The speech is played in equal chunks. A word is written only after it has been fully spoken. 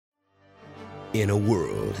In a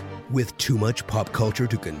world with too much pop culture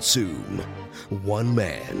to consume, one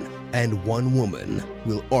man and one woman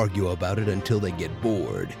will argue about it until they get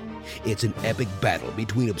bored. It's an epic battle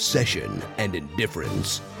between obsession and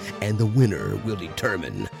indifference, and the winner will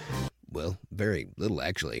determine, well, very little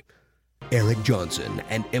actually. Eric Johnson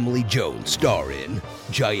and Emily Jones star in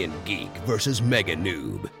Giant Geek vs. Mega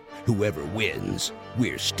Noob. Whoever wins,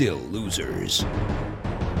 we're still losers.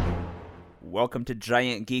 Welcome to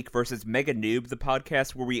Giant Geek vs. Mega Noob, the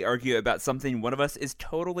podcast where we argue about something one of us is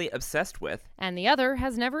totally obsessed with. And the other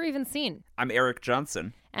has never even seen. I'm Eric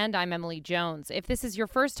Johnson. And I'm Emily Jones. If this is your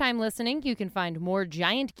first time listening, you can find more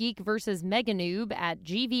Giant Geek vs. Mega Noob at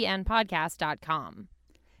gvnpodcast.com.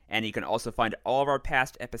 And you can also find all of our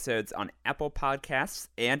past episodes on Apple Podcasts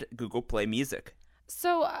and Google Play Music.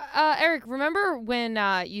 So, Eric, remember when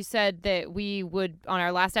you said that we would, on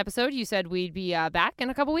our last episode, you said we'd be back in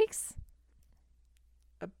a couple weeks?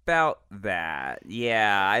 About that,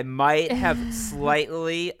 yeah. I might have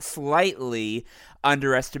slightly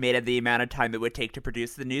underestimated the amount of time it would take to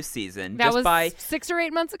produce the new season. That was 6 or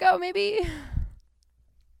 8 months ago, maybe?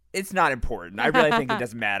 It's not important. I really think it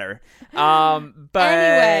doesn't matter. But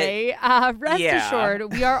anyway, rest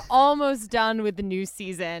assured, we are almost done with the new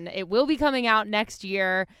season. It will be coming out next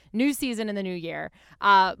year. New season in the new year.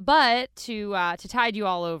 But to tide you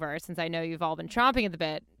all over, since I know you've all been chomping at the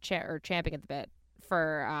bit, champing at the bit.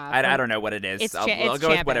 I don't know what it is. I'll go champing.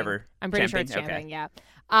 with whatever. I'm pretty sure it's champing, yeah.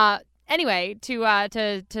 Anyway,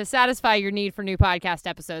 to satisfy your need for new podcast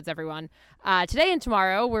episodes, everyone, today and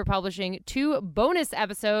tomorrow we're publishing 2 bonus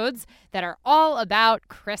episodes that are all about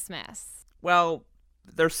Christmas. Well,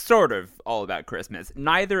 they're sort of all about Christmas.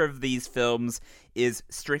 Neither of these films is,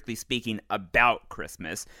 strictly speaking, about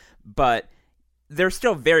Christmas, but they're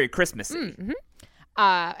still very Christmassy. Mm-hmm.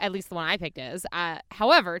 At least the one I picked is.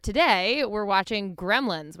 However, today we're watching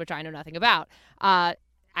Gremlins, which I know nothing about.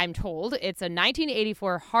 I'm told it's a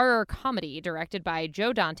 1984 horror comedy directed by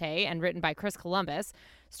Joe Dante and written by Chris Columbus,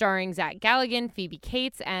 starring Zach Galligan, Phoebe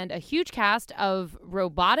Cates, and a huge cast of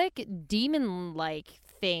robotic demon-like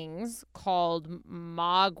things called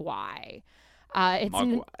Mogwai.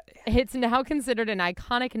 It's now considered an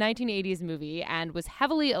iconic 1980s movie and was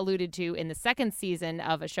heavily alluded to in the second season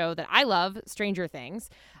of a show that I love, Stranger Things,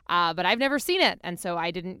 but I've never seen it, and so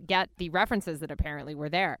I didn't get the references that apparently were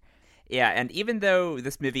there. Yeah, and even though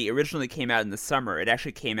this movie originally came out in the summer, it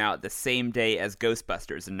actually came out the same day as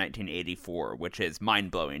Ghostbusters in 1984, which is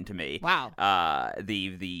mind-blowing to me. Wow.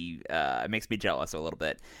 It makes me jealous a little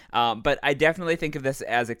bit. But I definitely think of this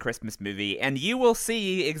as a Christmas movie, and you will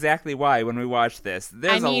see exactly why when we watch this.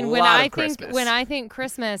 There's a lot of Christmas. When I think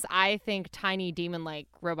Christmas, I think tiny demon-like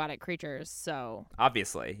robotic creatures, so...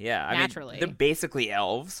 Obviously, yeah. Naturally. I mean, they're basically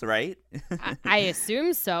elves, right? I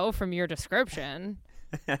assume so from your description.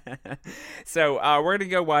 So we're gonna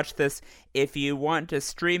go watch this. If you want to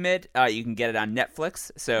stream it, you can get it on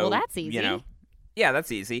Netflix. So well, that's easy. Yeah,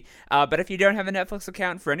 that's easy. But if you don't have a Netflix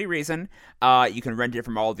account for any reason, you can rent it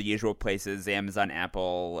from all the usual places: Amazon,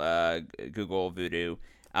 Apple, Google, Vudu.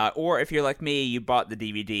 Or if you're like me, you bought the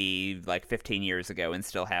DVD like 15 years ago and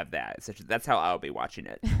still have that. So that's how I'll be watching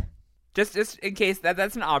it. Just in case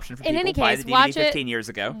that's an option for people. In any buy case, the DVD watch 15 years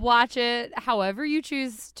ago. Watch it however you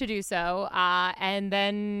choose to do so. And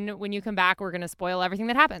then when you come back, we're going to spoil everything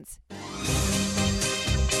that happens.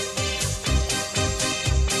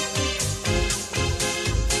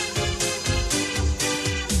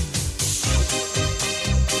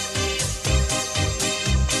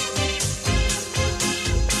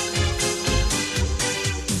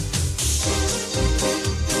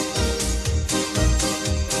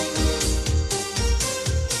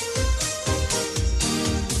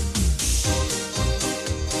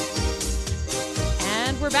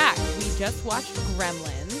 We're back. We just watched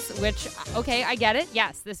Gremlins, which, okay, I get it.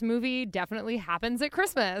 Yes, this movie definitely happens at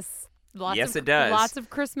Christmas. It does. Lots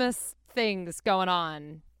of Christmas things going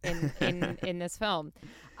on in this film.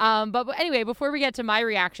 But anyway, before we get to my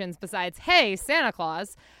reactions besides, hey, Santa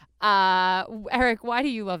Claus, Eric, why do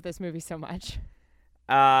you love this movie so much?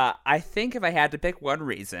 I think if I had to pick one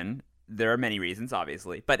reason, there are many reasons,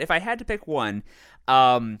 obviously, but if I had to pick one,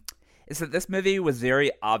 is that this movie was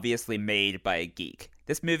very obviously made by a geek.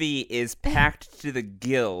 This movie is packed to the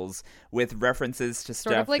gills with references to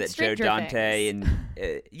stuff like that Stranger Joe Dante Things.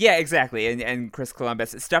 and yeah, exactly, and Chris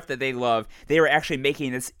Columbus, stuff that they love. They were actually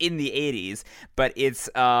making this in the 80s, but it's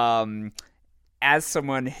as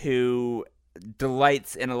someone who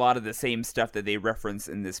delights in a lot of the same stuff that they reference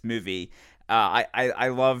in this movie. I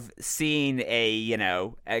love seeing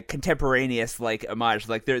a contemporaneous like homage.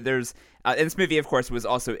 Like there's and this movie, of course, was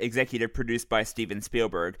also executive produced by Steven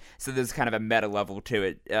Spielberg, so there's kind of a meta level to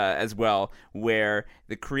it as well, where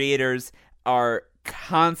the creators are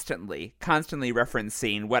constantly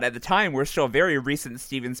referencing what at the time were still very recent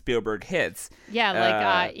Steven Spielberg hits. Yeah,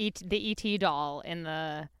 like the E.T. doll in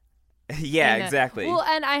the. Yeah, exactly. Well,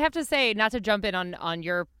 and I have to say, not to jump in on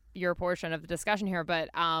your portion of the discussion here, but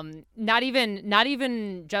not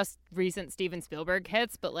even just recent Steven Spielberg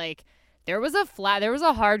hits, but like there was a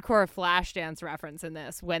hardcore Flashdance reference in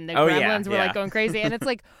this when the Gremlins were like going crazy, and it's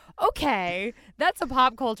like, okay, that's a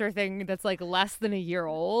pop culture thing that's like less than a year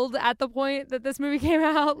old at the point that this movie came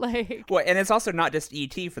out. Like, well, and it's also not just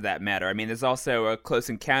E.T. for that matter. I mean, there's also a Close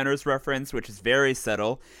Encounters reference, which is very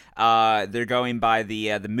subtle. They're going by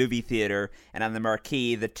the movie theater, and on the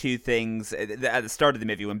marquee, the two things at the start of the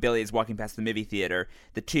movie when Billy is walking past the movie theater,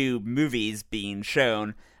 the two movies being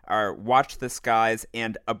shown are Watch the Skies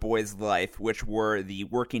and A Boy's Life, which were the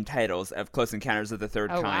working titles of Close Encounters of the Third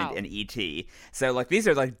Kind and E.T. So, like, these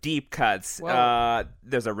are, like, deep cuts.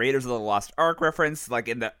 There's a Raiders of the Lost Ark reference, like,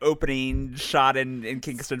 in the opening shot in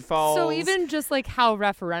Kingston Falls. So even just, like, how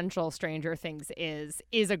referential Stranger Things is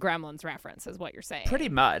a Gremlins reference, is what you're saying. Pretty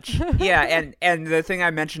much. Yeah, and the thing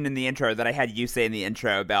I mentioned in the intro that I had you say in the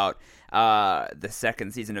intro about the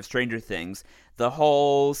second season of Stranger Things, the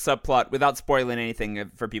whole subplot, without spoiling anything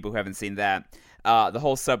for people who haven't seen that, the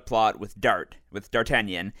whole subplot with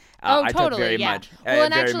D'Artagnan, I took very much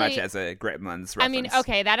as a Gremlins reference. I mean,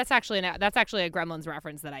 okay, that's actually a Gremlins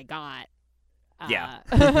reference that I got.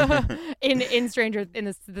 in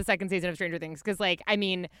the second season of Stranger Things, because like, I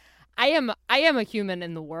mean, I am a human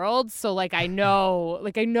in the world, so like I know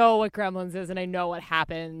what Gremlins is and I know what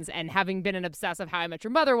happens, and having been an obsessive How I Met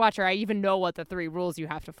Your Mother watcher, I even know what the 3 rules you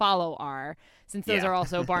have to follow are, since those are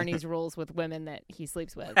also Barney's rules with women that he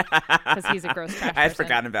sleeps with, because he's a gross trash person. I'd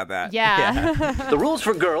forgotten about that. Yeah. The rules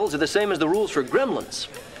for girls are the same as the rules for gremlins.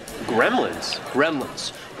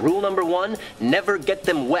 Gremlins. Rule number 1, never get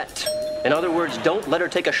them wet. In other words, don't let her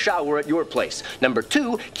take a shower at your place. Number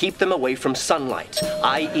 2, keep them away from sunlight,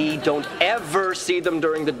 i.e. don't ever see them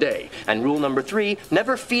during the day. And rule number 3,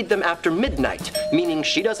 never feed them after midnight, meaning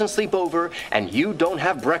she doesn't sleep over and you don't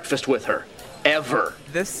have breakfast with her. Ever.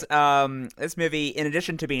 This movie, in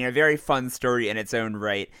addition to being a very fun story in its own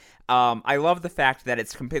right, I love the fact that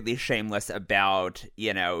it's completely shameless about,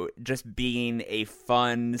 just being a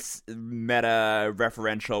fun meta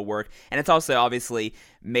referential work. And it's also obviously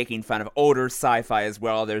making fun of older sci-fi as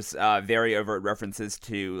well. There's very overt references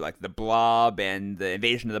to like the Blob and the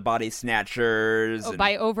Invasion of the Body Snatchers. Oh,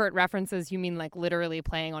 by overt references, you mean like literally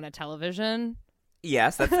playing on a television?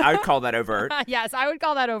 Yes, I would call that overt. Yes, I would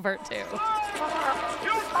call that overt too.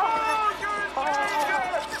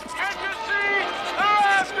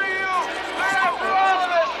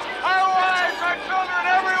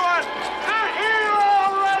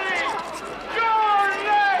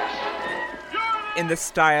 In the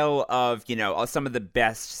style of, some of the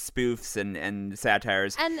best spoofs and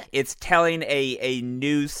satires, and it's telling a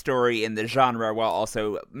new story in the genre while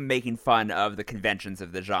also making fun of the conventions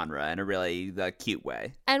of the genre in a really cute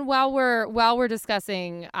way. And while we're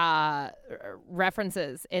discussing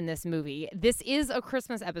references in this movie, this is a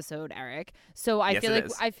Christmas episode, Eric. So I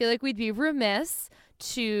feel like we'd be remiss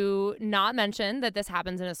to not mention that this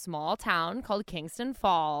happens in a small town called Kingston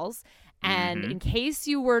Falls. And in case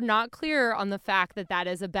you were not clear on the fact that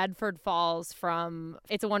is a Bedford Falls from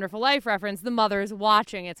It's a Wonderful Life reference, the mother is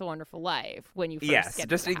watching It's a Wonderful Life when you first get to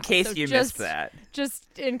just the in house. case you missed that. Just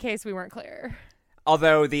in case we weren't clear.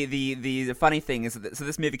 Although the funny thing is that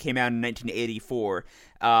this movie came out in 1984.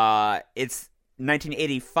 It's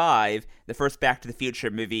 1985, the first Back to the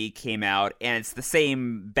Future movie came out, and it's the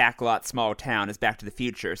same backlot small town as Back to the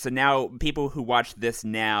Future. So now people who watch this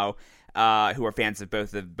now, who are fans of Back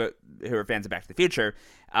to the Future,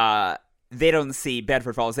 they don't see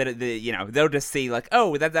Bedford Falls. They'll just see like,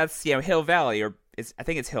 oh, that's Hill Valley, or I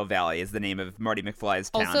think it's Hill Valley is the name of Marty McFly's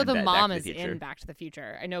town. Also, the mom is in Back to the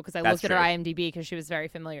Future. I know because I looked at her IMDb because she was very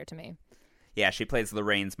familiar to me. Yeah, she plays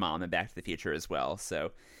Lorraine's mom in Back to the Future as well.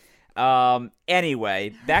 So.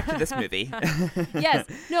 Anyway, back to this movie. Yes.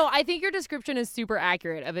 No, I think your description is super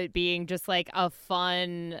accurate of it being just like a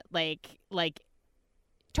fun, like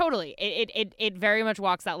totally. It very much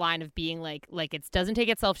walks that line of being like it doesn't take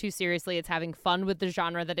itself too seriously. It's having fun with the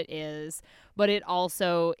genre that it is, but it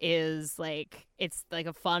also is like, it's like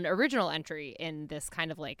a fun original entry in this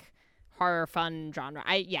kind of like horror fun genre.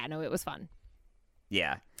 It was fun.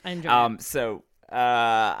 Yeah. I enjoyed it. So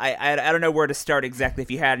I don't know where to start exactly.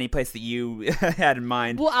 If you had any place that you had in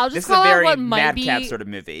mind. Well, I'll just this call is a out very what might madcap be sort of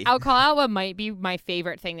movie. I'll call out what might be my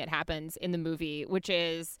favorite thing that happens in the movie, which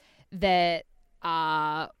is that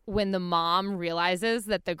when the mom realizes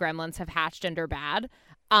that the gremlins have hatched and are bad,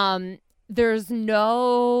 there's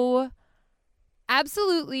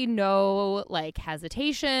absolutely no like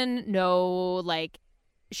hesitation, no like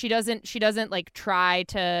she doesn't like try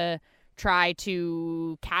to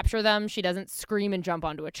capture them. She doesn't scream and jump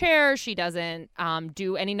onto a chair. She doesn't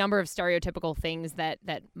do any number of stereotypical things that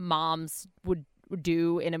moms would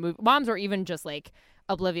do in a movie. Moms or even just like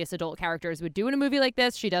oblivious adult characters would do in a movie like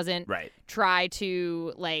this. She doesn't try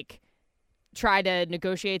to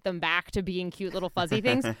negotiate them back to being cute little fuzzy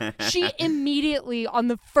things. She immediately, on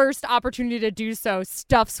the first opportunity to do so,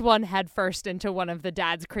 stuffs one head first into one of the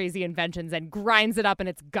dad's crazy inventions and grinds it up and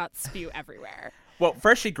its guts spew everywhere. Well,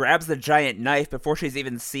 first she grabs the giant knife before she's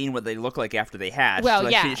even seen what they look like after they hatch. Well,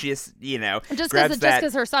 like, yeah. She just, just grabs that.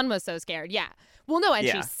 because her son was so scared, yeah. Well, no, and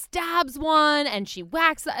she stabs one, and she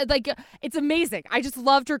whacks. Like, it's amazing. I just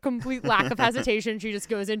loved her complete lack of hesitation. She just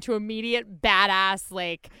goes into immediate badass,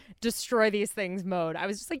 like, destroy these things mode. I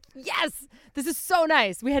was just like, yes, this is so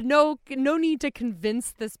nice. We had no need to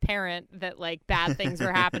convince this parent that, like, bad things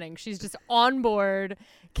were happening. She's just on board,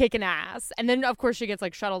 kicking ass. And then, of course, she gets,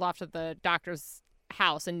 like, shuttled off to the doctor's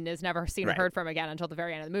house and is never seen or heard from again until the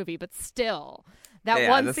very end of the movie. But still, that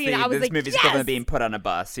one scene, I was this like, movie's yes! equivalent to being put on a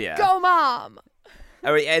bus, Go, Mom!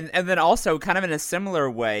 Oh, and then also kind of in a similar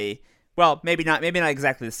way, well, maybe not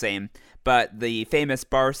exactly the same, but the famous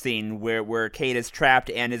bar scene where Kate is trapped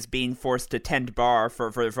and is being forced to tend bar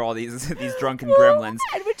for all these drunken gremlins.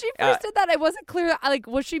 And when she first did that, I wasn't clear. Like,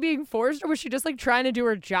 was she being forced or was she just like trying to do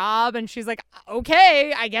her job? And she's like,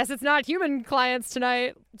 okay, I guess it's not human clients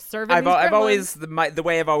tonight serving these gremlins. I've always the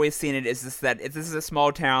way I've always seen it is just that this is a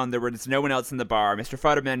small town. There was no one else in the bar. Mr.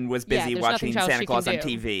 Futterman was busy watching Santa Claus on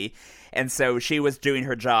TV, and so she was doing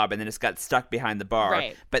her job and then just got stuck behind the bar.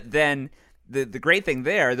 Right. But then the great thing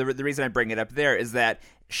there, the reason I bring it up there is that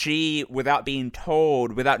she, without being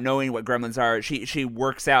told, without knowing what gremlins are, she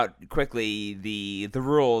works out quickly the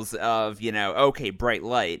rules of, okay, bright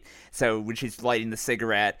light. So when she's lighting the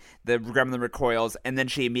cigarette, the gremlin recoils, and then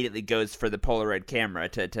she immediately goes for the Polaroid camera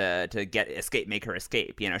to make her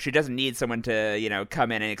escape. She doesn't need someone to,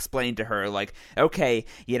 come in and explain to her, like, okay,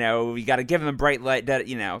 you got to give them bright light,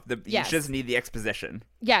 she doesn't need the exposition.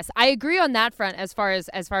 Yes, I agree on that front as far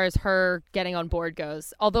as her getting on board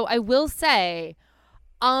goes. Although I will say,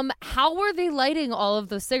 how were they lighting all of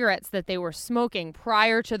the cigarettes that they were smoking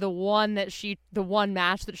prior to the one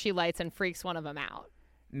match that she lights and freaks one of them out?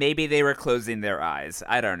 Maybe they were closing their eyes.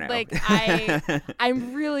 I don't know. Like,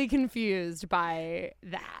 I'm really confused by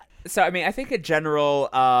that. So, I mean, I think a general,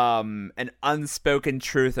 an unspoken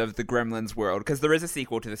truth of the Gremlins world, because there is a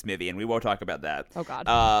sequel to this movie, and we will talk about that. Oh,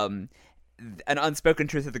 God. An unspoken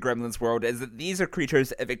truth of the Gremlins world is that these are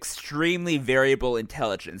creatures of extremely variable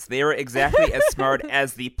intelligence. They are exactly as smart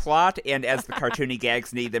as the plot and as the cartoony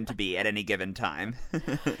gags need them to be at any given time.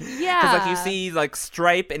 Yeah. Because, you see,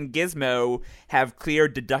 Stripe and Gizmo have clear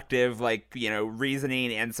deductive,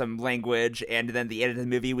 reasoning and some language, and then at the end of the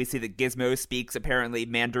movie, we see that Gizmo speaks apparently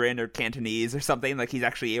Mandarin or Cantonese or something. Like, he's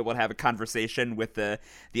actually able to have a conversation with the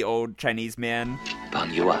old Chinese man.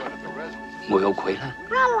 朋友啊，我有攰啦。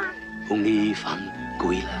同你瞓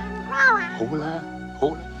攰啦。好啦，好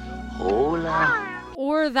啦，好啦。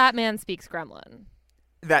 Or that man speaks Gremlin.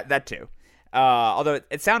 That too. Although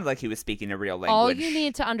it sounded like he was speaking a real language. All you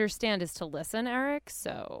need to understand is to listen, Eric,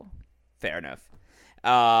 so... Fair enough.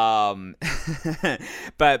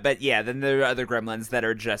 But yeah, then there are other gremlins that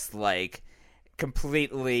are just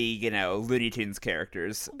completely, Looney Tunes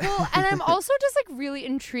characters. Well, and I'm also just really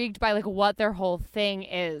intrigued by what their whole thing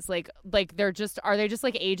is. Are they just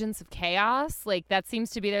agents of chaos? That seems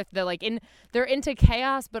to be they're into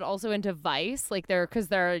chaos but also into vice. Because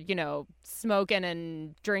they're smoking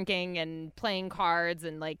and drinking and playing cards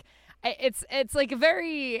and it's a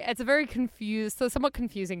very confused, so somewhat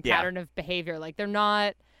confusing pattern of behavior.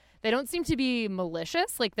 They don't seem to be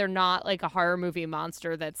malicious. They're not a horror movie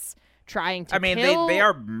monster that's trying to kill. They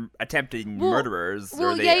are attempting murderers.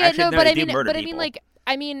 Well,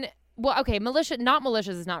 malicious, not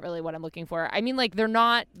malicious is not really what I'm looking for. I mean, they're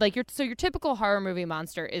not your typical horror movie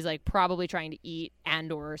monster is probably trying to eat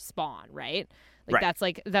and or spawn, right? Right.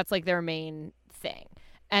 That's their main thing.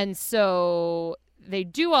 And so they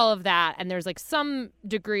do all of that, and there's some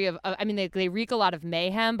degree of they wreak a lot of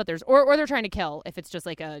mayhem, but there's or they're trying to kill if it's just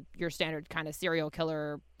your standard kind of serial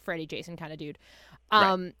killer Freddy Jason kind of dude.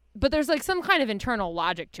 Right. But there's some kind of internal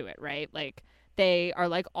logic to it, right? they are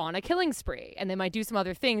like on a killing spree, and they might do some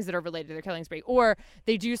other things that are related to their killing spree, or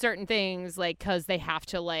they do certain things like because they have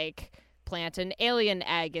to like plant an alien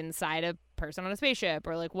egg inside a person on a spaceship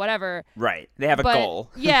or like whatever. Right. They have a goal.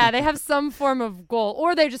 Yeah, they have some form of goal,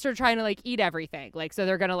 or they just are trying to like eat everything. Like, so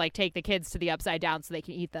they're going to like take the kids to the Upside Down so they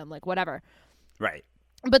can eat them, like whatever. Right.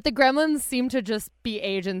 But the gremlins seem to just be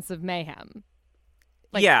agents of mayhem.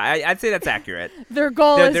 Like, yeah, I'd say that's accurate. Their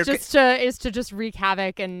goal is to just wreak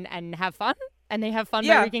havoc and have fun, and they have fun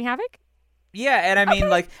by wreaking havoc. Yeah, and I mean,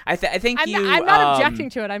 like, I think I'm not objecting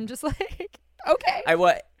to it. I'm just like, okay.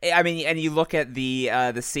 I mean, and you look at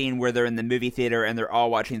the scene where they're in the movie theater and they're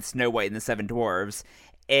all watching Snow White and the Seven Dwarves,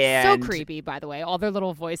 and so creepy, by the way. All their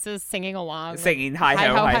little voices singing along, singing "Hi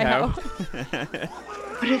ho, hi ho."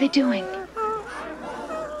 What are they doing?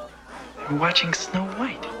 They're watching Snow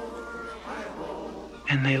White,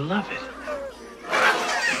 and they love it.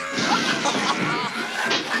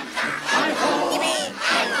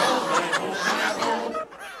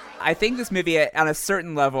 I think this movie, on a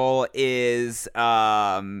certain level, is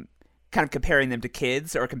kind of comparing them to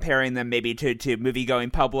kids, or comparing them maybe to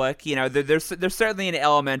movie-going public. You know, there's certainly an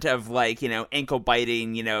element of, like, you know,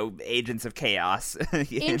 ankle-biting, you know, agents of chaos.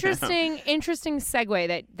 Interesting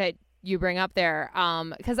segue that you bring up there,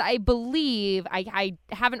 because I believe I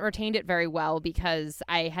haven't retained it very well because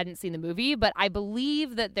I hadn't seen the movie, but I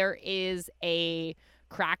believe that there is a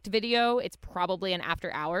Cracked video. It's probably an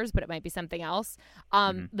After Hours, but it might be something else,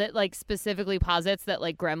 that like specifically posits that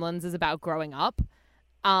like Gremlins is about growing up.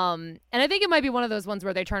 And I think it might be one of those ones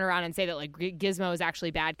where they turn around and say that like Gizmo is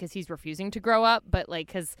actually bad because he's refusing to grow up, but like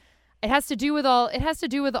because it has to do with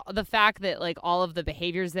the fact that like all of the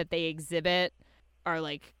behaviors that they exhibit are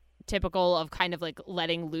like typical of kind of like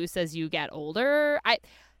letting loose as you get older.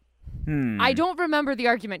 I don't remember the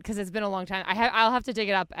argument because it's been a long time. I'll have to dig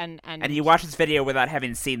it up and you watch this video without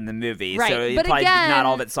having seen the movie, right. So but probably again, not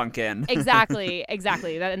all of it sunk in. exactly.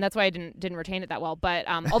 And that's why I didn't retain it that well. But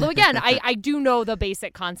although again, I do know the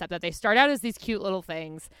basic concept that they start out as these cute little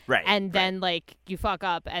things, right? And then like you fuck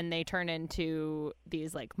up and they turn into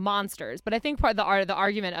these like monsters. But I think part of the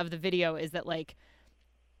argument of the video is that like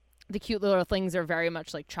the cute little things are very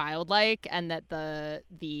much like childlike, and that the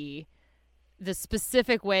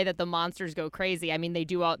specific way that the monsters go crazy. I mean, they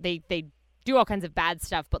do all kinds of bad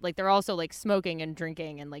stuff, but like they're also like smoking and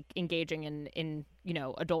drinking and like engaging in you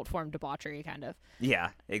know, adult form debauchery kind of.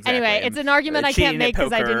 Yeah, exactly. Anyway, it's an argument I can't make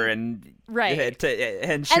because I didn't.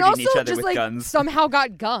 And shooting also each other just, with like, guns. Somehow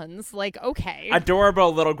got guns. Like, okay.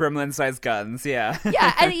 Adorable little gremlin-sized guns. Yeah.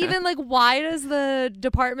 Yeah, and even like, why does the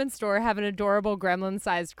department store have an adorable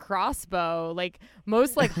gremlin-sized crossbow? Like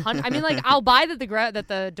most like I mean, like I'll buy that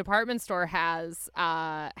the department store has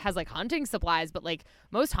like hunting supplies, but like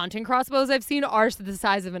most hunting crossbows I've seen are the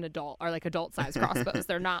size of an adult, are like adult-sized crossbows.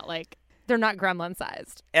 They're not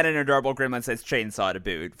gremlin-sized. And an adorable gremlin-sized chainsaw to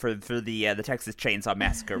boot for the Texas Chainsaw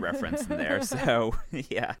Massacre reference in there. So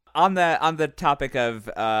yeah. On the topic of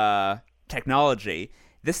technology,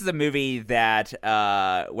 this is a movie that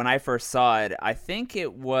when I first saw it, I think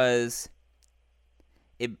it was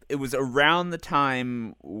around the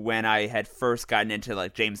time when I had first gotten into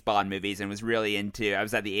like James Bond movies and was really into. I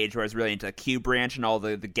was at the age where I was really into Q Branch and all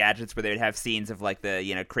the gadgets where they would have scenes of like the,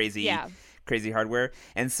 you know, crazy hardware.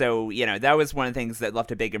 And so, you know, that was one of the things that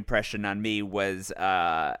left a big impression on me was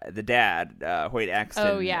the dad, Hoyt Axton,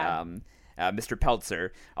 oh, yeah. Mr.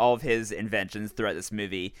 Peltzer, all of his inventions throughout this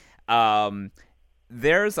movie.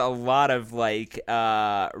 There's a lot of like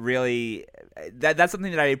really that's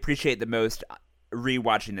something that I appreciate the most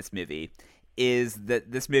rewatching this movie, is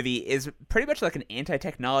that this movie is pretty much like an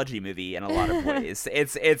anti-technology movie in a lot of ways.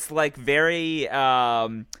 It's like very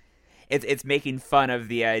it's making fun of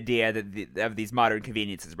the idea that of these modern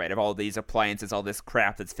conveniences, right? Of all these appliances, all this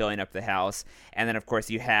crap that's filling up the house, and then of course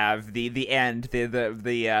you have the end,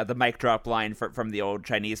 the mic drop line from the old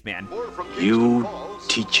Chinese man. You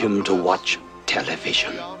teach him to watch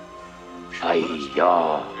television.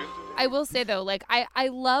 Ay-ya. I will say though, like I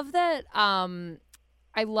love that.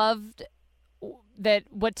 I loved that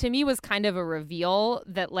what to me was kind of a reveal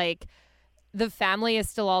that like the family is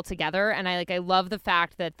still all together, and I love the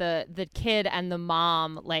fact that the kid and the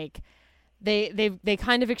mom like they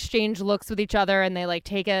kind of exchange looks with each other, and they like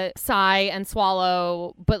take a sigh and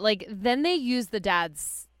swallow, but like then they use the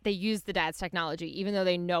dad's technology, even though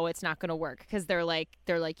they know it's not going to work, because they're like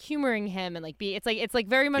humoring him and like it's like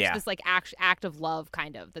very much this like act of love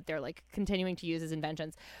kind of that they're like continuing to use as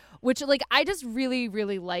inventions, which like I just really,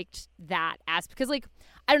 really liked that aspect, because like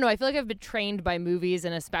I don't know, I feel like I've been trained by movies,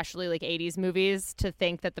 and especially like 80s movies, to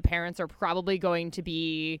think that the parents are probably going to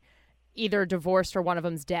be either divorced or one of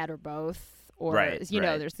them's dead or both, or Right, you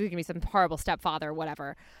know, right. there's going to be some horrible stepfather or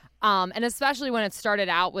whatever. And especially when it started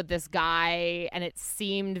out with this guy and it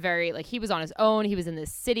seemed very like he was on his own. He was in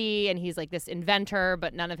this city and he's like this inventor,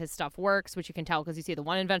 but none of his stuff works, which you can tell because you see the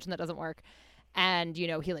one invention that doesn't work. And, you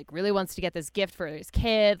know, he like really wants to get this gift for his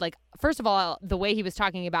kid. Like, first of all, the way he was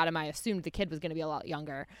talking about him, I assumed the kid was going to be a lot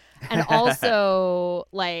younger. And also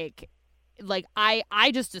like I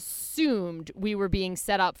just assumed we were being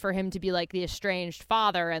set up for him to be like the estranged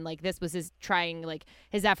father, and like this was his trying like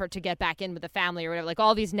his effort to get back in with the family or whatever, like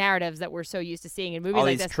all these narratives that we're so used to seeing in movies All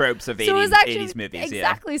like these this. tropes of So it 80s, was actually, 80s movies.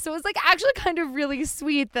 exactly. So it was like actually kind of really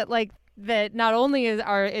sweet that like that not only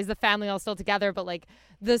is the family all still together, but like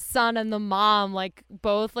the son and the mom like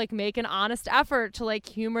both like make an honest effort to like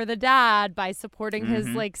humor the dad by supporting his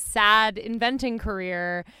like sad inventing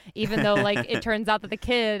career, even though like it turns out that the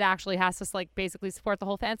kid actually has to like basically support the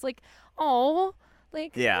whole family. It's like, oh,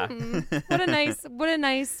 like Yeah. what a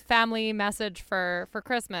nice family message for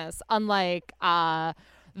Christmas. Unlike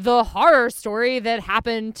the horror story that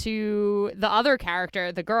happened to the other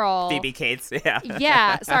character, the girl Phoebe Cates. Yeah.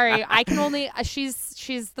 yeah, sorry. I can only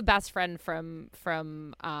she's the best friend from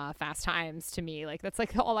Fast Times to me. Like that's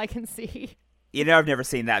like all I can see. You know, I've never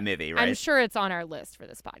seen that movie, right? I'm sure it's on our list for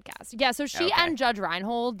this podcast. Yeah, so she Okay. and Judge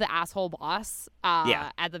Reinhold, the asshole boss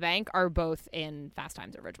Yeah. at the bank, are both in Fast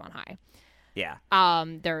Times at Ridgemont High. Yeah.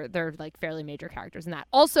 They're like fairly major characters in that.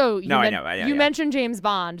 Also, you, I know, you mentioned James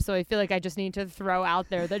Bond, so I feel like I just need to throw out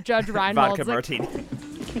there that Judge Reinhold's Vodka like, martini. Can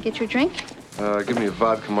I get you a drink? Give me a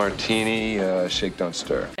vodka martini, shake, don't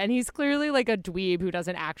stir. and he's clearly like a dweeb who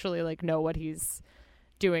doesn't actually like know what he's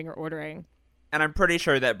doing or ordering. And I'm pretty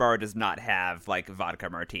sure that bar does not have like vodka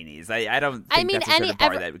martinis. I don't think I mean, that's the sort of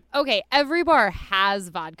bar that okay, every bar has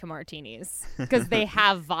vodka martinis because they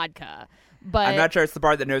have vodka. But I'm not sure it's the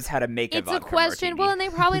bar that knows how to make it's a vodka a question. martini. Well, and they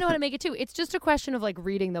probably know how to make it too. It's just a question of like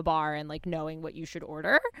reading the bar and like knowing what you should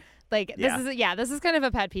order. Like this is kind of a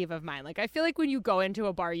pet peeve of mine. Like I feel like when you go into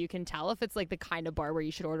a bar, you can tell if it's like the kind of bar where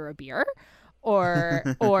you should order a beer, or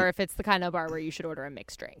if it's the kind of bar where you should order a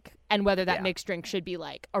mixed drink, and whether that mixed drink should be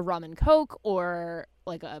like a rum and coke or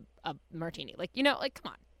like a martini. Like, you know, like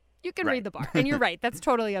come on, you can read the bar. And you're right, that's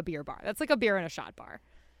totally a beer bar. That's like a beer and a shot bar.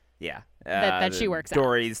 Yeah. That she works at.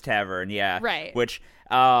 Dory's Tavern, yeah. Right. Which,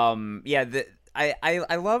 I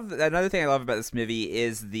love, another thing I love about this movie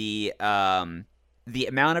is the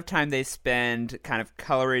amount of time they spend kind of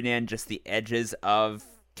coloring in just the edges of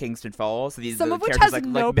Kingston Falls. Some of which characters has like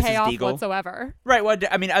no Mrs. payoff Deagle. whatsoever. Right, well,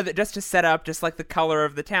 I mean, just to set up just like the color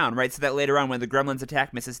of the town, right? So that later on when the gremlins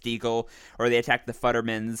attack Mrs. Deagle or they attack the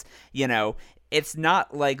Futtermans, you know, it's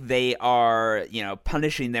not like they are, you know,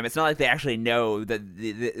 punishing them. It's not like they actually know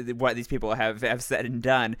that what these people have said and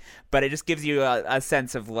done, but it just gives you a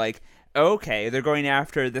sense of like, okay, they're going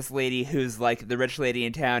after this lady who's like the rich lady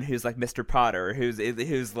in town, who's like Mr. Potter, who's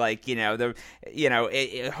like, you know, or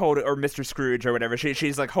Mr. Scrooge or whatever.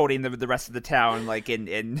 She's like holding the rest of the town like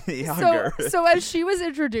in hunger. So as she was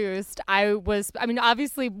introduced,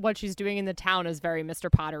 obviously what she's doing in the town is very Mr.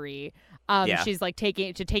 Pottery. She's like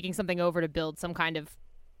taking something over to build some kind of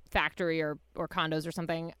factory or condos or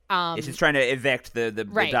something. She's trying to evict the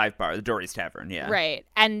dive bar, the Dory's Tavern, yeah. Right.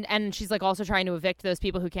 And she's like also trying to evict those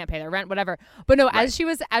people who can't pay their rent, whatever. But no, as she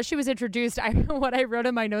was introduced, what I wrote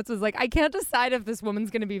in my notes was like, I can't decide if this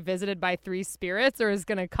woman's going to be visited by three spirits or is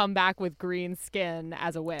going to come back with green skin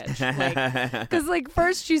as a witch. Like, cuz like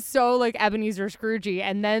first she's so like Ebenezer Scroogey,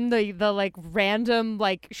 and then the like random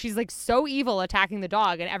like she's like so evil attacking the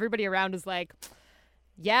dog, and everybody around is like,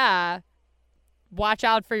 yeah, watch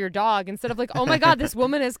out for your dog, instead of like, oh my god, this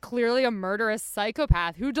woman is clearly a murderous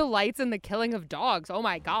psychopath who delights in the killing of dogs. Oh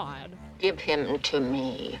my god. Give him to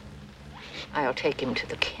me. I'll take him to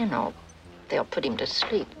the kennel. They'll put him to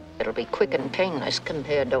sleep. It'll be quick and painless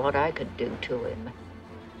compared to what I could do to him.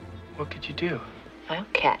 What could you do? I'll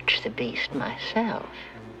catch the beast myself.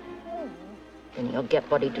 Then he'll get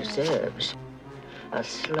what he deserves. A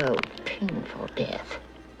slow, painful death.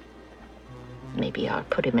 Maybe I'll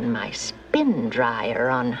put him in my spin dryer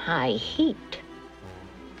on high heat.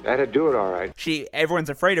 That'd do it all right. Everyone's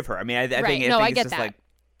afraid of her. I mean, I think I it's get just that. like,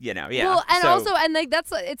 you know, yeah. Well, and so, also, and like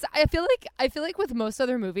I feel like with most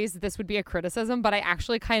other movies, this would be a criticism, but I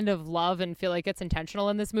actually kind of love and feel like it's intentional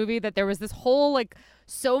in this movie that there was this whole like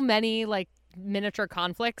so many like miniature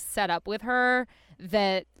conflicts set up with her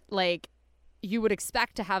that like you would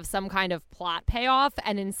expect to have some kind of plot payoff,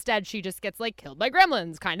 and instead she just gets like killed by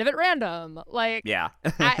gremlins kind of at random. Like, yeah.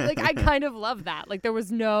 I kind of love that. Like there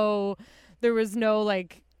was no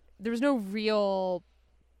real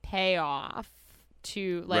payoff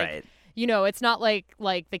to like, right. You know, it's not like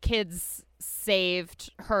the kids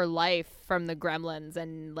saved her life from the gremlins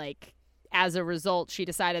and like as a result, she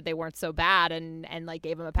decided they weren't so bad and like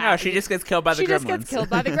gave him a pass. No, she just gets killed by the gremlins. She just gets killed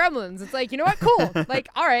by the gremlins. It's like, you know what? Cool. Like,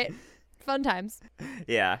 all right. Fun times.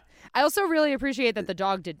 Yeah. I also really appreciate that the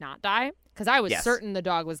dog did not die, because I was Yes. certain the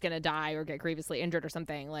dog was going to die or get grievously injured or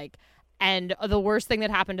something. Like, and the worst thing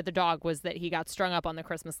that happened to the dog was that he got strung up on the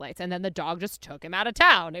Christmas lights, and then the dog just took him out of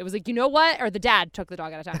town. It was like, you know what? Or the dad took the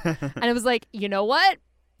dog out of town. And it was like, you know what?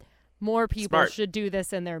 More people Smart. should do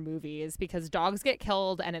this in their movies, because dogs get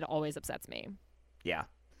killed and it always upsets me. Yeah.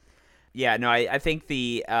 Yeah, no, I think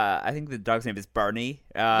the dog's name is Barney.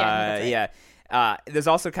 That's right. There's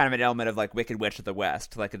also kind of an element of like Wicked Witch of the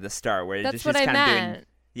West, like at the start, where That's she's what I kind of meant. doing.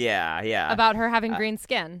 Yeah. About her having green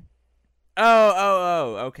skin.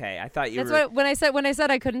 Oh, okay. I thought you That's were. what when I said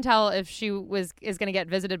I couldn't tell if she is going to get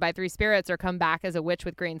visited by three spirits or come back as a witch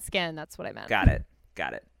with green skin. That's what I meant. Got it.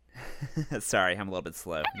 Sorry, I'm a little bit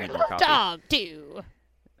slow. I'm your Need little more coffee. dog too.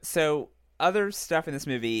 So other stuff in this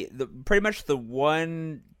movie, pretty much the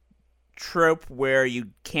one trope where you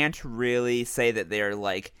can't really say that they're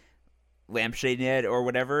like lampshading it or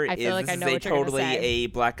whatever I feel like I know what you're totally gonna say. a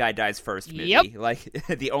black guy dies first movie. Yep. Like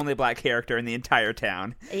the only black character in the entire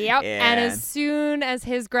town. Yep. And as soon as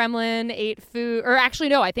his gremlin ate food, or actually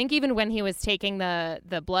no, I think even when he was taking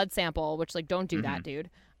the blood sample, which like don't do that, dude.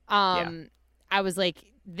 I was like,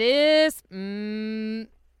 this isn't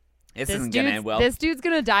gonna end well. This dude's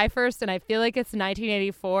gonna die first, and I feel like it's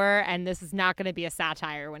 1984, and this is not gonna be a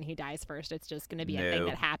satire when he dies first. It's just gonna be a thing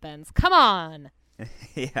that happens. Come on.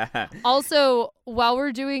 Yeah. Also, while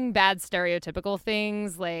we're doing bad stereotypical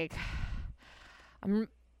things, like I'm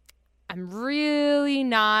really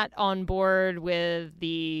not on board with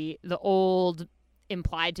the old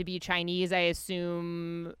implied to be Chinese, I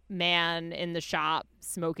assume, man in the shop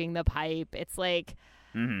smoking the pipe. It's like,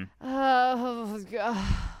 oh god,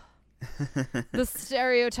 the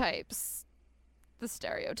stereotypes.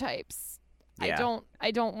 Yeah.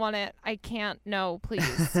 I don't want it. I can't. No, please.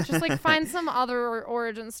 Just like find some other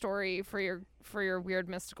origin story for your weird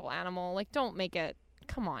mystical animal. Like, don't make it.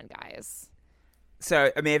 Come on, guys.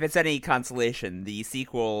 So, I mean, if it's any consolation, the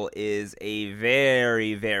sequel is a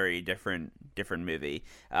very, very different movie.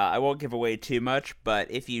 I won't give away too much,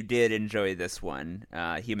 but if you did enjoy this one,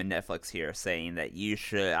 Human Netflix here saying that you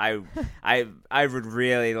should. I would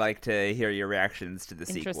really like to hear your reactions to the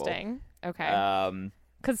sequel. Interesting. Okay.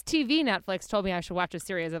 Because TV Netflix told me I should watch a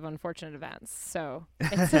series of unfortunate events. So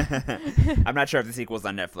I'm not sure if the sequel's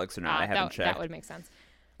on Netflix or not. I haven't checked. That would make sense.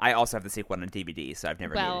 I also have the sequel on DVD, so I've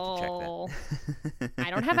never needed to check that. I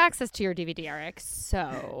don't have access to your DVD, Eric,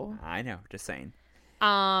 so... I know, just saying.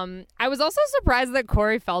 I was also surprised that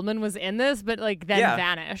Corey Feldman was in this, but like then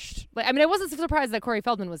vanished. Like, I mean, I wasn't surprised that Corey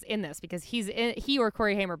Feldman was in this because he or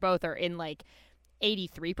Corey Haim both are in like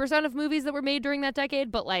 83% of movies that were made during that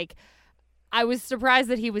decade, but like I was surprised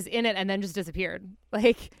that he was in it and then just disappeared.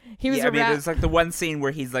 Like he was. Yeah, I mean, there's like the one scene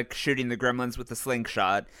where he's like shooting the gremlins with the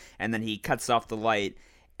slingshot, and then he cuts off the light.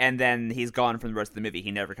 And then he's gone from the rest of the movie. He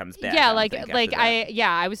never comes back. Yeah,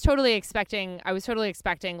 I was totally expecting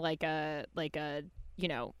like a you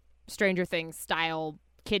know, Stranger Things style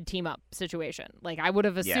kid team up situation. Like I would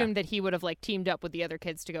have assumed that he would have like teamed up with the other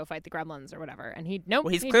kids to go fight the gremlins or whatever. And Well,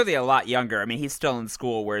 he's clearly a lot younger. I mean, he's still in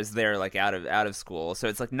school, whereas they're like out of school. So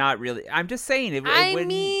it's like not really. I'm just saying. I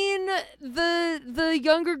mean, the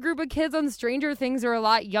younger group of kids on Stranger Things are a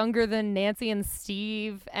lot younger than Nancy and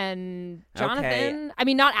Steve and Jonathan. Okay. I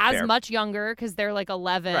mean, not as much younger because they're like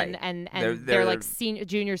 11 right. and they're like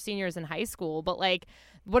juniors, seniors in high school. But like,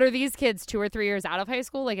 what are these kids 2 or 3 years out of high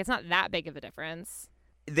school? Like, it's not that big of a difference.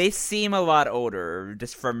 They seem a lot older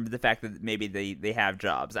just from the fact that maybe they have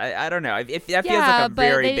jobs. I don't know. If that feels like a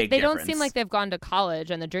very big difference. They don't seem like they've gone to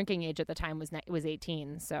college, and the drinking age at the time was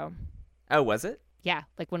 18. So. Oh, was it? Yeah,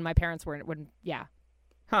 like when my parents were yeah.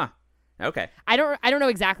 Huh. Okay. I don't know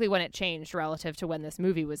exactly when it changed relative to when this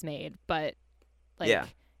movie was made, but like yeah.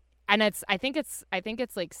 And I think it's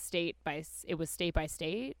like state by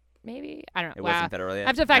state. Maybe I don't know. It wasn't federal yet. I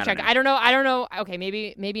have to fact check. I don't know. Okay,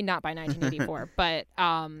 maybe not by 1984, but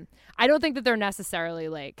I don't think that they're necessarily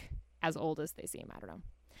like as old as they seem. I don't know.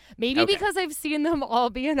 Maybe because I've seen them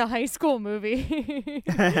all be in a high school movie.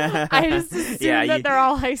 I just assume that they're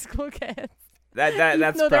all high school kids.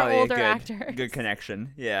 That's probably a good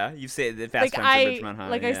connection. Yeah, you say the Fast Times at Ridgemont High.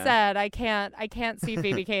 Like I said, I can't see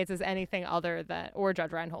Phoebe Cates as anything other than or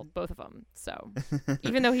Judge Reinhold, both of them. So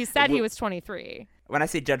even though he said he was 23. When I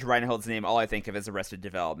say Judge Reinhold's name, all I think of is Arrested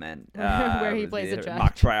Development, where he plays a judge.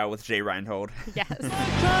 Mock Trial with Jay Reinhold. Yes. Mock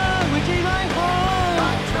Trial with Jay Reinhold.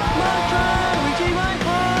 Mock Trial with Jay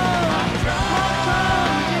Reinhold. Mock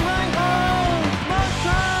Trial with Jay Reinhold. Mock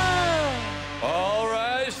Trial. All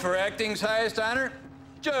rise for acting's highest honor.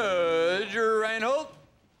 Judge Reinhold.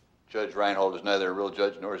 Judge Reinhold is neither a real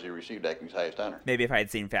judge nor has he received acting's highest honor. Maybe if I had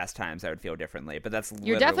seen Fast Times, I would feel differently. But that's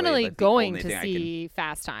You're definitely going to see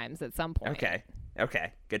Fast Times at some point.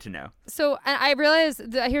 Okay, good to know. So I realized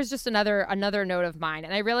here's just another note of mine,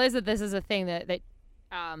 and I realize that this is a thing that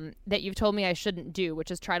you've told me I shouldn't do, which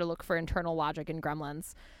is try to look for internal logic in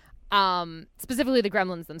Gremlins, specifically the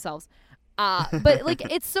Gremlins themselves. But like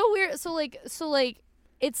it's so weird. So like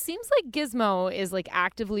it seems like Gizmo is like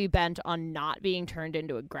actively bent on not being turned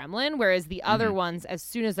into a gremlin, whereas the other ones, as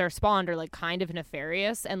soon as they're spawned, are like kind of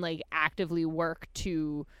nefarious and like actively work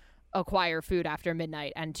to acquire food after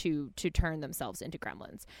midnight and to turn themselves into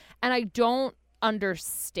gremlins. And I don't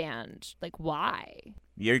understand like why.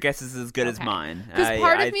 Your guess is as good as mine. Because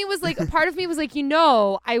part of me was like,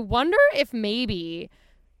 I wonder if maybe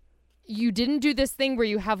you didn't do this thing where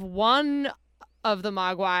you have one of the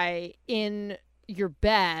Mogwai in your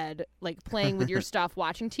bed, like playing with your stuff,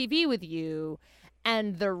 watching TV with you,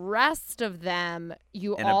 and the rest of them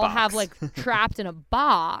you all have like trapped in a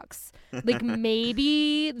box. Like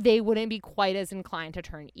maybe they wouldn't be quite as inclined to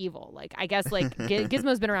turn evil. Like I guess like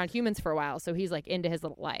Gizmo's been around humans for a while, so he's like into his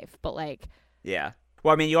little life. But like, yeah.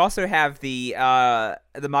 Well, I mean, you also have the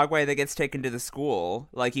Mogwai that gets taken to the school.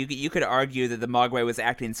 Like you could argue that the Mogwai was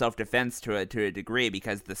acting in self-defense to a degree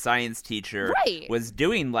because the science teacher was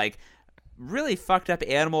doing like really fucked up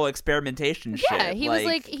animal experimentation shit. Yeah,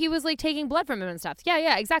 he was like taking blood from him and stuff.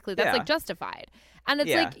 Yeah, exactly. That's like justified. And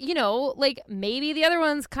it's like, you know, like maybe the other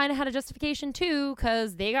ones kind of had a justification too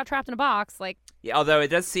because they got trapped in a box. Like, yeah, although it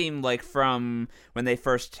does seem like from when they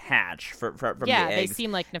first hatch from the eggs, they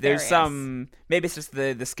seem like nefarious. There's some, maybe it's just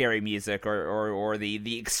the scary music or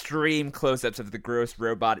the extreme close-ups of the gross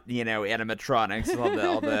robot, you know, animatronics,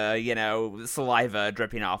 all the you know, saliva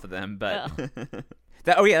dripping off of them, but.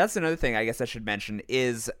 That's another thing I guess I should mention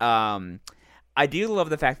is I do love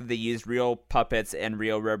the fact that they used real puppets and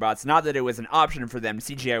real robots. Not that it was an option for them.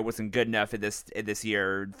 CGI wasn't good enough in this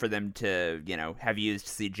year for them to, you know, have used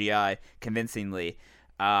CGI convincingly.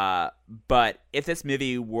 But if this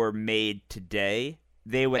movie were made today,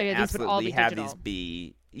 they would absolutely have these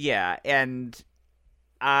be... Yeah, and...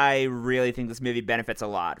 I really think this movie benefits a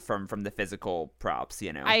lot from the physical props,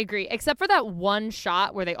 you know. I agree, except for that one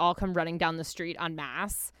shot where they all come running down the street en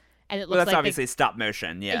masse, and it looks that's like obviously stop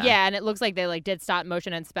motion, yeah. Yeah, and it looks like they like did stop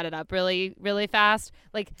motion and sped it up really, really fast.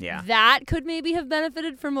 Like that could maybe have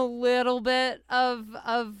benefited from a little bit of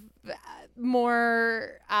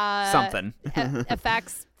more something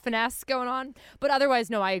effects. Finesse going on, but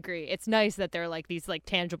otherwise, no, I agree. It's nice that they're like these like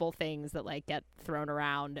tangible things that like get thrown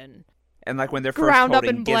around and like when they're first ground up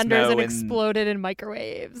holding in blenders Gizmo and exploded in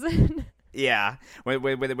microwaves. Yeah,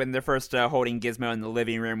 when they're first holding Gizmo in the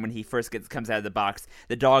living room, when he first comes out of the box,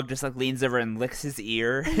 the dog just like leans over and licks his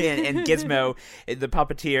ear, and Gizmo, the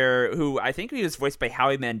puppeteer, who I think he was voiced by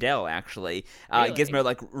Howie Mandel, actually, really? Gizmo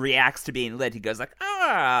like reacts to being lit. He goes like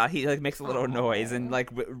he like makes a little noise and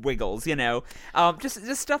like wiggles, you know,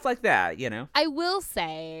 just stuff like that, you know. I will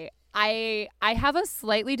say. I have a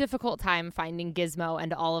slightly difficult time finding Gizmo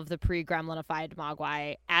and all of the pre-gremlinified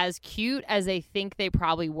Mogwai as cute as I think they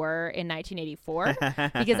probably were in 1984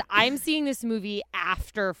 because I'm seeing this movie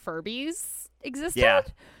after Furbies existed. Yeah.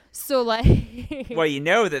 So like well, you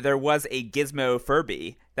know that there was a Gizmo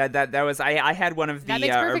Furby. That was I had one of the that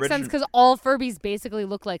makes perfect sense because all Furbies basically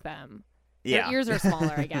look like them. Yeah. Their ears are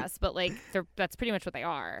smaller, I guess, but like that's pretty much what they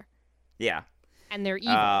are. Yeah. And they're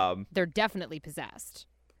evil. They're definitely possessed.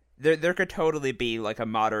 There could totally be like a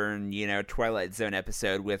modern, you know, Twilight Zone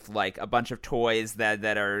episode with like a bunch of toys that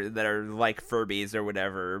are like Furbies or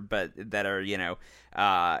whatever, but that are, you know,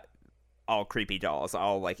 all creepy dolls,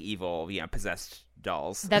 all like evil, you know, possessed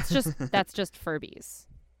dolls. That's just Furbies.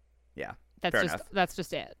 Yeah, that's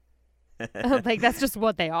just it. Like that's just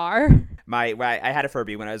what they are. I had a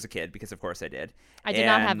Furby when I was a kid because of course I did. I did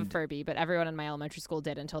not have a Furby, but everyone in my elementary school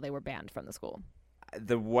did until they were banned from the school.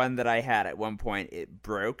 The one that I had at one point, it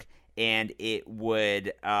broke, and it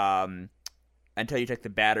would, until you took the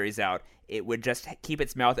batteries out, it would just keep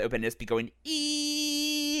its mouth open and just be going,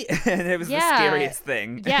 ee, and it was the scariest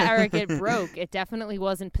thing. Yeah, Eric, it broke. It definitely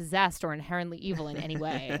wasn't possessed or inherently evil in any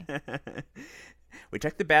way. We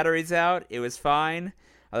took the batteries out. It was fine.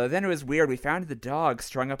 Although then it was weird. We found the dog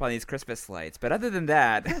strung up on these Christmas lights. But other than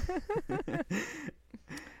that...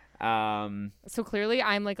 So clearly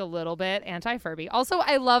I'm like a little bit anti-Furby. Also,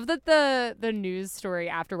 I love that the news story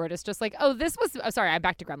afterward is just like, oh, this was sorry, I'm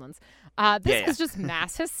back to Gremlins. This was just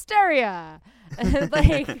mass hysteria.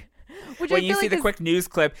 Like when you see the quick news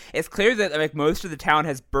clip, it's clear that like most of the town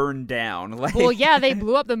has burned down. Like, well, yeah, they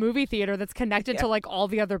blew up the movie theater that's connected to like all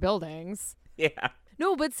the other buildings. Yeah.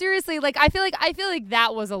 No, but seriously, like I feel like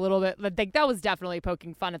that was a little bit like that was definitely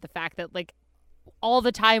poking fun at the fact that like all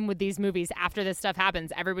the time with these movies after this stuff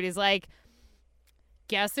happens, everybody's like,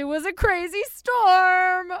 guess it was a crazy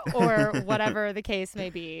storm or whatever the case may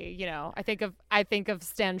be. You know, I think of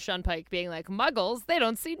Stan Shunpike being like, Muggles, they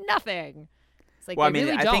don't see nothing. It's like, well, I mean,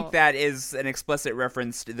 really I don't. think that is an explicit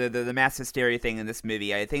reference to the mass hysteria thing in this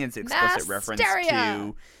movie. I think it's an explicit reference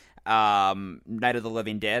to Night of the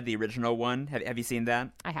Living Dead, the original one. Have you seen that?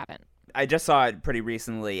 I haven't. I just saw it pretty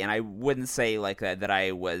recently, and I wouldn't say like that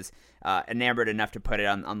I was enamored enough to put it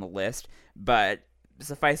on the list, but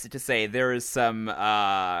suffice it to say, there is some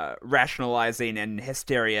rationalizing and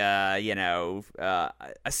hysteria,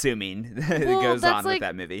 assuming that goes on with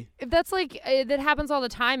that movie. That's like, that happens all the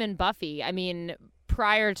time in Buffy. I mean,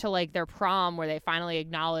 prior to like their prom where they finally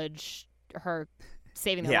acknowledge her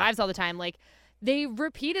saving their lives all the time, like they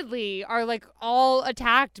repeatedly are like all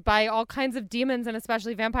attacked by all kinds of demons and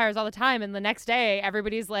especially vampires all the time. And the next day,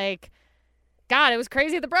 everybody's like, God, it was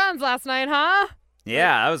crazy at the Bronze last night, huh?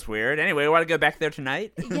 Yeah, that was weird. Anyway, want to go back there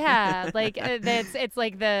tonight? Yeah, like it's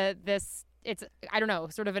like it's I don't know,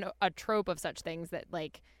 sort of a trope of such things that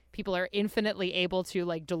like people are infinitely able to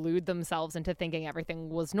like delude themselves into thinking everything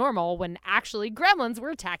was normal when actually gremlins were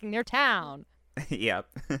attacking their town. Yep.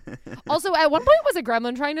 Also, at one point was a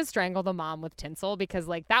gremlin trying to strangle the mom with tinsel because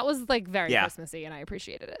like that was like very Christmassy and I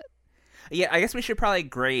appreciated it. Yeah, I guess we should probably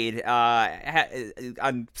grade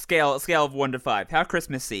on scale of 1 to 5. How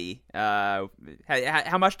Christmassy? How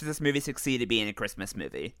much does this movie succeed at being a Christmas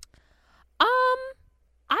movie?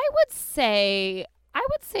 I would say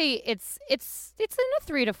it's in a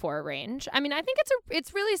 3 to 4 range. I mean, I think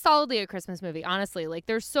it's really solidly a Christmas movie. Honestly, like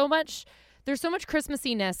there's so much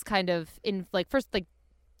Christmassiness kind of in like first like.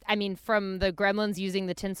 I mean, from the gremlins using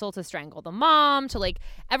the tinsel to strangle the mom to like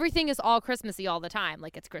everything is all Christmassy all the time.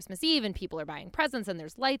 Like it's Christmas Eve and people are buying presents and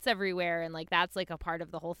there's lights everywhere and like that's like a part of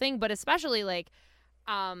the whole thing. But especially like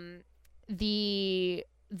the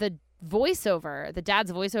voiceover, the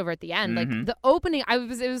dad's voiceover at the end, like the opening,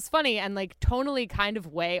 it was funny and like tonally kind of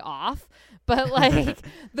way off, but like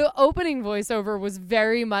the opening voiceover was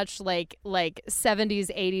very much like 70s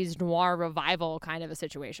 80s noir revival kind of a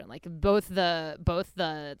situation. Like both the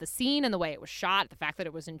scene and the way it was shot, the fact that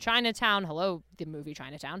it was in Chinatown, hello, the movie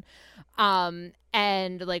Chinatown,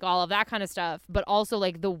 and like all of that kind of stuff, but also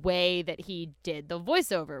like the way that he did the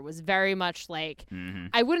voiceover was very much like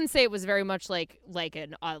I wouldn't say it was very much like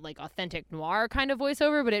an like authentic noir kind of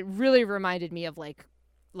voiceover, but it really reminded me of like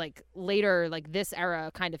later like this era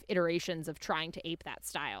kind of iterations of trying to ape that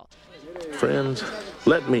style. Friends,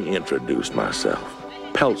 let me introduce myself.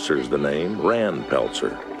 Peltzer's the name, Rand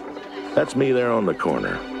Peltzer. That's me there on the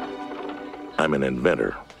corner. I'm an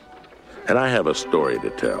inventor, and I have a story to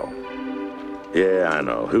tell. Yeah, I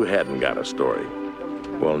know. Who hadn't got a story?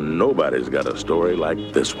 Well, nobody's got a story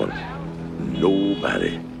like this one.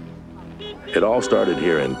 Nobody. It all started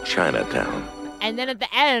here in Chinatown. And then at the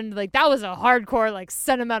end, like that was a hardcore, like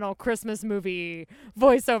sentimental Christmas movie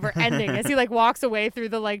voiceover ending as he like walks away through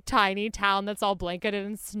the like tiny town that's all blanketed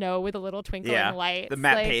in snow with a little twinkling light. The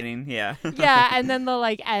matte painting, yeah. Yeah, and then the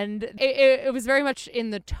like end. It was very much in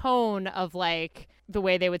the tone of like the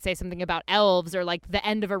way they would say something about elves or like the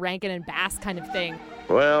end of a Rankin and Bass kind of thing.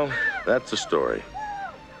 Well, that's a story.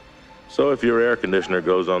 So if your air conditioner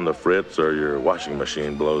goes on the fritz or your washing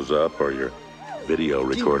machine blows up or your video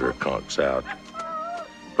recorder conks out,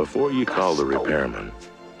 before you call the repairman,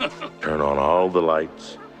 turn on all the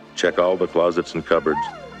lights, check all the closets and cupboards,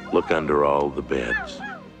 look under all the beds,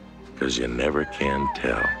 because you never can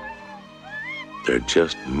tell. There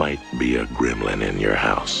just might be a gremlin in your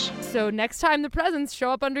house. So next time the presents show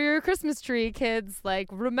up under your Christmas tree, kids, like,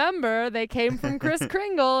 remember, they came from Kris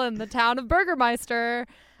Kringle in the town of Burgermeister.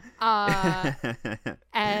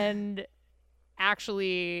 And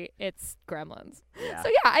actually, it's gremlins. Yeah. So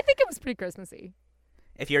yeah, I think it was pretty Christmassy.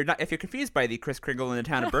 If you're confused by the Kris Kringle in the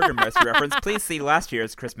town of Burgermeister reference, please see last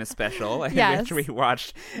year's Christmas special, which we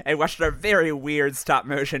watched a very weird stop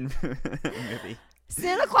motion movie.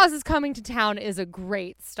 Santa Claus is Coming to Town is a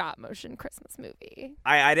great stop motion Christmas movie.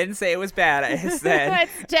 I didn't say it was bad. I said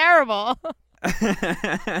it's terrible.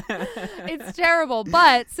 It's terrible.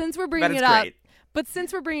 But since we're bringing it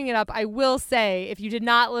up, I will say, if you did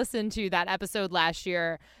not listen to that episode last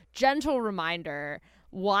year, gentle reminder.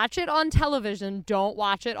 Watch it on television. Don't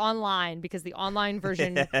watch it online because the online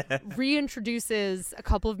version reintroduces a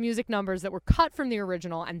couple of music numbers that were cut from the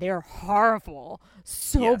original, and they're horrible.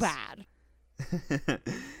 So bad.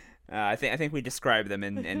 I think we described them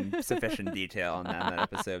in sufficient detail on that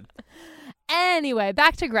episode. Anyway,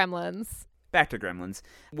 back to Gremlins. back to Gremlins.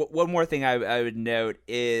 One more thing I would note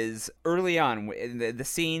is early on, the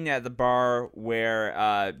scene at the bar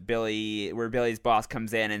where Billy's boss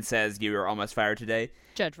comes in and says, "You were almost fired today."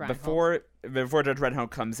 Judge Reinhold. Before Judge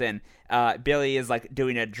Reinhold comes in, Billy is like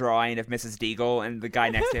doing a drawing of Mrs. Deagle, and the guy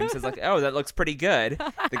next to him says like, "Oh, that looks pretty good."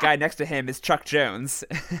 The guy next to him is Chuck Jones.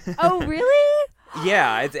 Oh, really?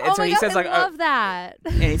 Yeah, so he says like, "I love that,"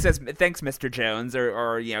 and he says, "Thanks, Mr. Jones,"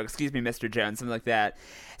 or "Excuse me, Mr. Jones," something like that.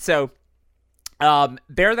 So,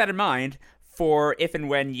 bear that in mind for if and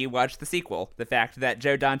when you watch the sequel. The fact that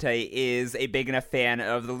Joe Dante is a big enough fan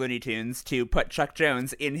of the Looney Tunes to put Chuck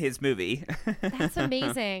Jones in his movie. That's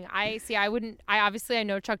amazing. I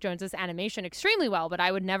know Chuck Jones's animation extremely well, but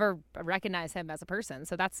I would never recognize him as a person.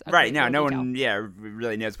 So that's a right. No one,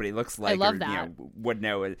 really knows what he looks like. I love that. Would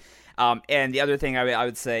know it. And the other thing I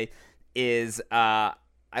would say is, I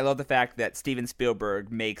love the fact that Steven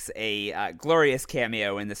Spielberg makes a glorious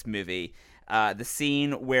cameo in this movie. The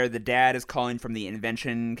scene where the dad is calling from the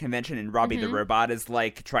invention convention and Robbie the robot is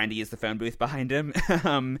like trying to use the phone booth behind him.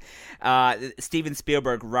 Steven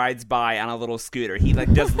Spielberg rides by on a little scooter. He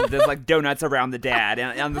like does like donuts around the dad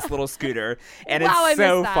on this little scooter, and it's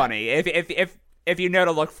so funny. If you know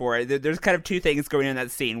to look for it, there's kind of two things going on in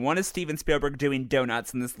that scene. One is Steven Spielberg doing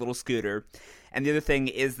donuts in this little scooter, and the other thing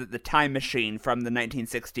is that the time machine from the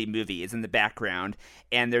 1960 movie is in the background,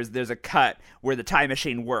 and there's a cut where the time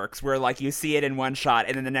machine works, where like you see it in one shot,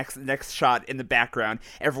 and then the next shot in the background,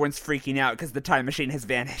 everyone's freaking out because the time machine has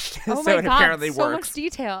vanished. Oh so my it God, apparently so works. much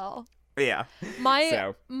detail. Yeah.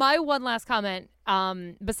 My one last comment.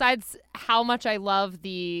 Besides how much I love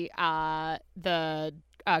the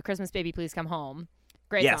Christmas Baby Please Come Home.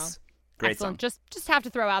 Great song. Great Excellent. song. Just have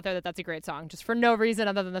to throw out there that's a great song, just for no reason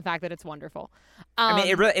other than the fact that it's wonderful. I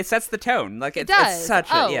mean, it sets the tone. Like it does. It's such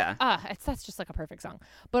that's just like a perfect song.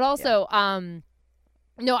 But also,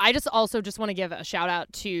 no, I just want to give a shout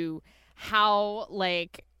out to how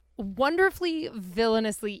like wonderfully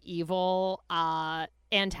villainously evil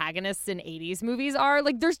antagonists in 80s movies are.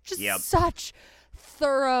 Like there's just such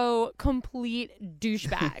thorough, complete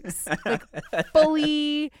douchebags. Like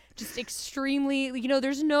fully, just extremely,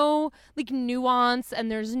 there's no like nuance,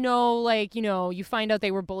 and there's no like, you find out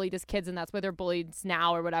they were bullied as kids and that's why they're bullied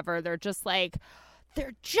now or whatever. They're just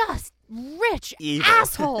rich evil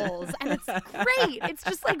assholes, and it's great. It's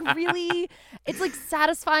just like really, it's like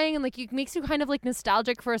satisfying, and like it makes you kind of like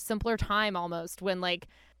nostalgic for a simpler time almost, when like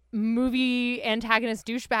movie antagonist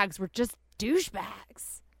douchebags were just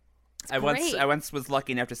douchebags. I once was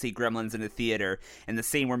lucky enough to see Gremlins in a theater, and the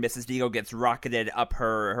scene where Mrs. Deagle gets rocketed up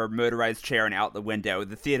her motorized chair and out the window,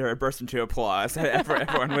 the theater burst into applause.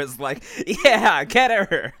 Everyone was like, "Yeah, get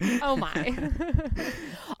her!" Oh my!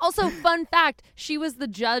 Also, fun fact: she was the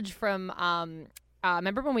judge from.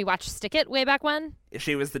 Remember when we watched Stick It way back when?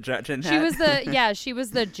 She was the judge in that. She was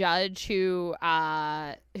the judge who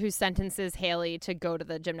sentences Haley to go to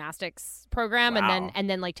the gymnastics program, and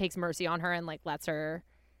then like takes mercy on her and like lets her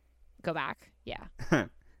go back. Yeah.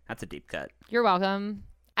 That's a deep cut. You're welcome.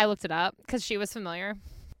 I looked it up because she was familiar.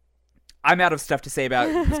 I'm out of stuff to say about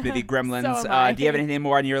this movie, Gremlins. So do you have anything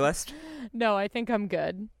more on your list? No, I think I'm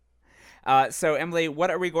good. So, Emily, what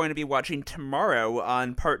are we going to be watching tomorrow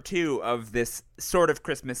on part 2 of this sort of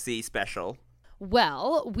Christmassy special?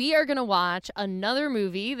 Well, we are going to watch another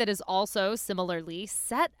movie that is also similarly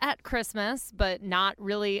set at Christmas, but not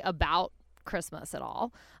really about Christmas at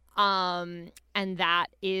all. And that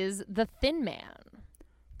is The Thin Man.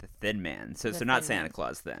 The Thin Man. So not Santa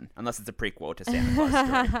Claus then, unless it's a prequel to Santa Claus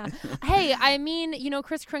story. Hey, I mean,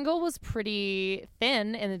 Kris Kringle was pretty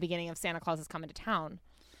thin in the beginning of Santa Claus is Coming to Town.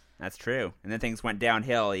 That's true. And then things went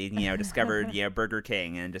downhill. He, discovered, Burger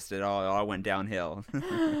King, and just it all went downhill.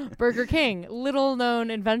 Burger King, little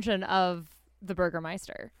known invention of the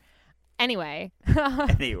Burgermeister. Anyway.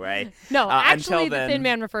 No, actually, The Thin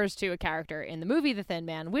Man refers to a character in the movie The Thin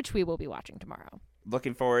Man, which we will be watching tomorrow.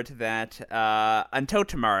 Looking forward to that. Until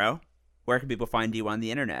tomorrow, where can people find you on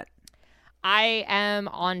the internet? I am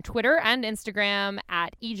on Twitter and Instagram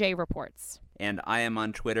at EJ Reports. And I am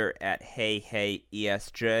on Twitter at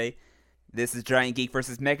HeyHeyESJ. This is Giant Geek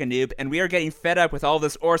vs. Mega Noob, and we are getting fed up with all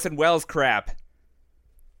this Orson Welles crap.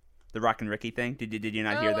 The Rock and Ricky thing? Did you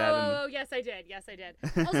not hear that? Oh, yes, I did.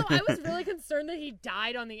 Also, I was really concerned that he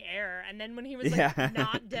died on the air, and then when he was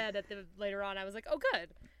not dead later on, I was like, oh,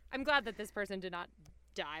 good. I'm glad that this person did not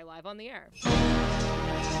die live on the air.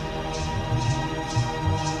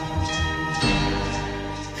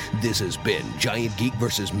 This has been Giant Geek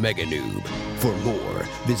vs. Mega Noob. For more,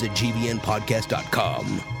 visit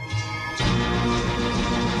gbnpodcast.com.